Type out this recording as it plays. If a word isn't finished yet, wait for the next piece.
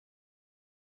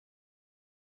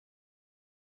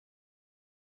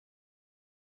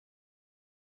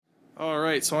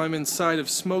Alright, so I'm inside of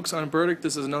Smokes on Burdick.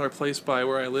 This is another place by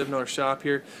where I live, another shop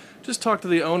here. Just talked to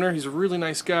the owner. He's a really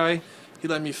nice guy. He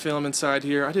let me film inside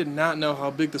here. I did not know how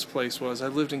big this place was. I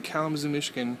lived in Kalamazoo,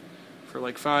 Michigan for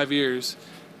like 5 years.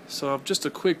 So just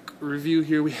a quick review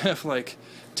here. We have like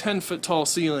 10-foot tall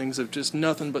ceilings of just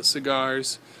nothing but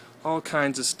cigars. All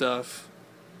kinds of stuff.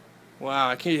 Wow,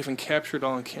 I can't even capture it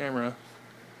all on camera.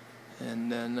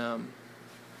 And then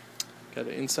got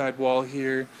an inside wall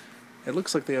here. It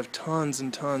looks like they have tons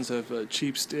and tons of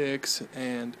cheap sticks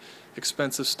and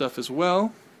expensive stuff as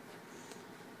well.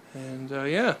 And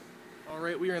yeah.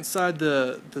 Alright, we are inside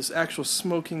this actual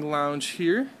smoking lounge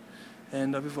here.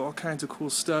 And we have all kinds of cool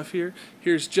stuff here.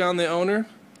 Here's John, the owner.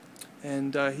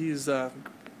 And he's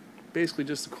basically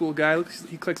just a cool guy.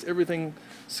 He collects everything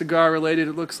cigar related,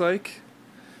 it looks like.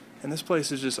 And this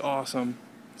place is just awesome.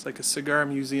 It's like a cigar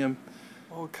museum.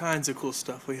 All kinds of cool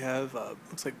stuff we have.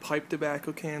 Looks like pipe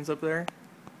tobacco cans up there. I don't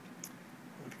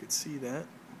know if you could see that.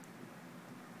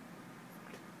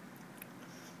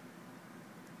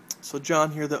 So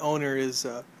John here, the owner, is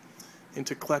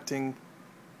into collecting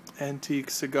antique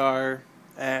cigar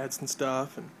ads and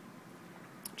stuff, and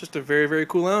just a very, very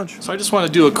cool lounge. So I just want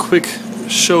to do a quick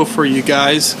show for you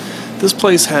guys. This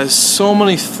place has so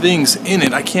many things in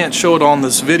it. I can't show it all in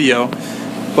this video,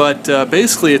 but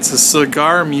basically it's a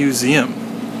cigar museum.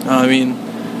 I mean,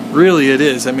 really it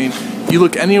is. I mean, you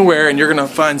look anywhere and you're going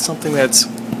to find something that's,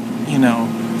 you know,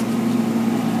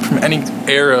 from any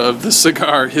era of the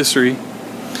cigar history.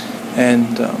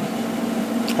 And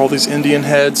all these Indian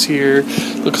heads here.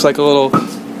 Looks like a little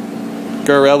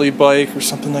Garelli bike or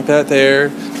something like that there.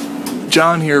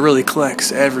 John here really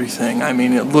collects everything. I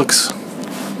mean, it looks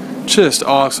just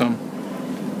awesome.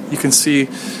 You can see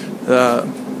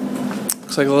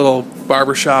looks like a little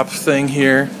barbershop thing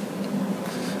here.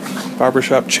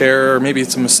 Barbershop chair, or maybe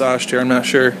it's a massage chair, I'm not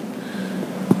sure.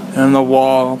 And the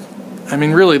wall. I mean,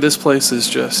 really, this place is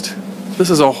just, this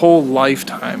is a whole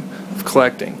lifetime of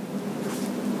collecting.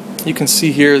 You can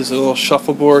see here there's a little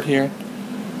shuffleboard here.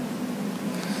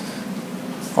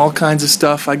 All kinds of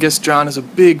stuff. I guess John is a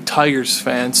big Tigers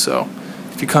fan, so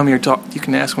if you come here, you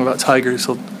can ask him about Tigers.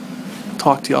 He'll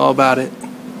talk to you all about it.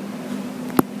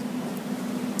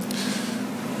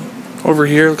 Over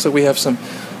here, looks like we have some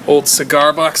old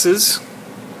cigar boxes.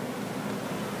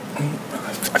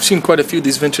 I've seen quite a few of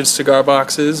these vintage cigar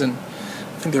boxes, and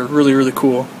I think they're really, really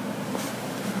cool.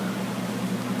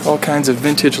 All kinds of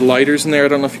vintage lighters in there. I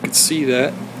don't know if you could see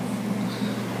that.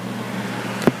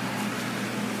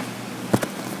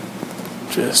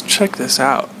 Just check this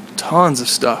out. Tons of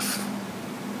stuff.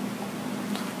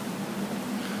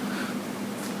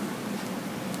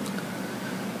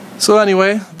 So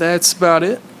anyway, that's about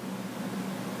it.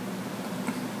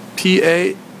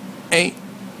 PA ain't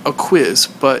a quiz,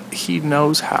 but he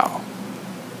knows how.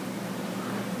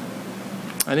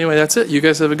 Anyway, that's it. You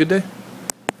guys have a good day.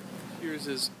 Here's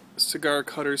his cigar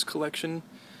cutters collection.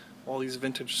 All these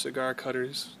vintage cigar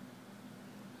cutters.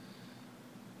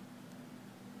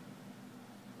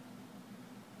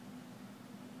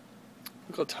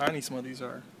 Look how tiny some of these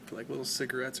are. They're like little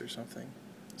cigarettes or something.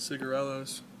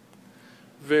 Cigarellos.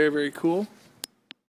 Very, very cool.